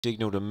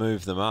signal to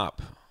move them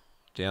up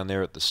down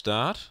there at the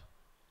start.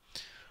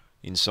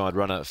 Inside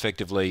runner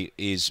effectively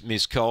is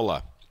Miss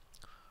Cola.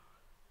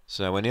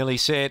 So we're nearly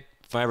set.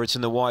 Favourites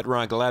in the white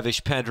rug,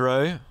 Lavish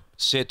Pedro,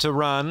 set to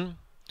run.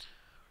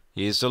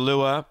 Here's the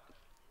lure.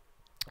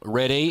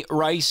 Ready,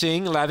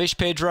 racing. Lavish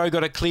Pedro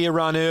got a clear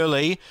run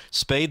early.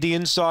 Speed the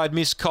inside,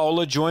 Miss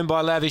Cola, joined by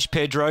Lavish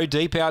Pedro.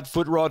 Deep out,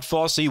 Foot Rod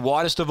Fossey.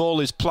 Widest of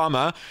all is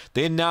Plumber.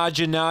 Then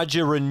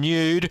Naja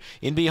renewed.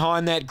 In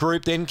behind that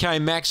group, then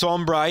came Max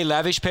Ombre.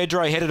 Lavish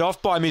Pedro headed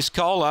off by Miss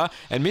Cola.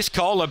 And Miss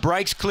Cola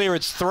breaks clear.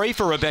 It's 3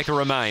 for Rebecca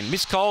Romain.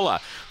 Miss Cola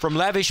from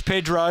Lavish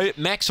Pedro.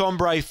 Max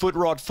Ombre, Foot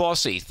Rod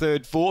Fossey.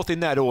 Third, fourth in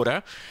that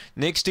order.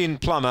 Next in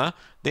Plumber.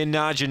 Then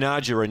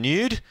Naja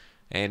renewed.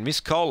 And Miss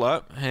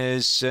Cola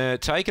has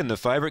taken the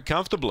favourite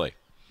comfortably.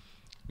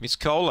 Miss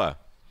Cola,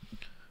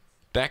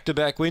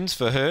 back-to-back wins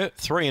for her.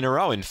 3 in a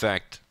row, in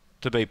fact,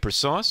 to be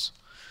precise.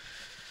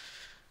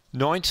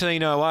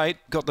 19.08,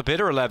 got the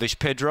better of Lavish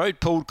Pedro,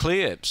 pulled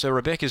clear. So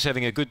Rebecca's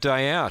having a good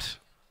day out.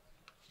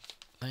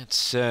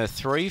 That's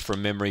 3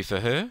 from memory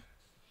for her.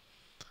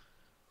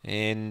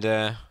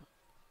 And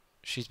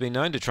she's been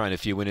known to train a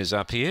few winners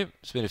up here.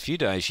 It's been a few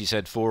days she's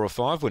had 4 or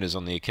 5 winners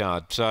on the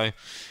card. So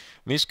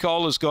Miss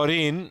Cola's got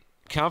in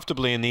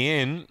comfortably in the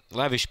end.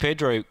 Lavish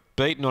Pedro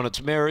beaten on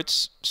its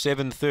merits.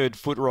 7 third,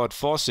 Foot Rod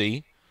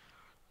Fossey.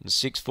 And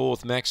 6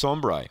 fourth, Max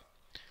Ombre.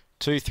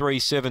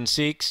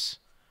 2-3-7-6.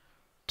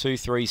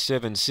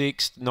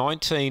 2-3-7-6.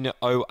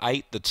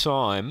 19.08 the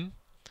time.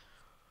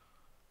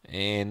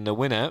 And the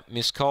winner,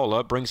 Miss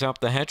Cola, brings up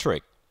the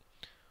hat-trick.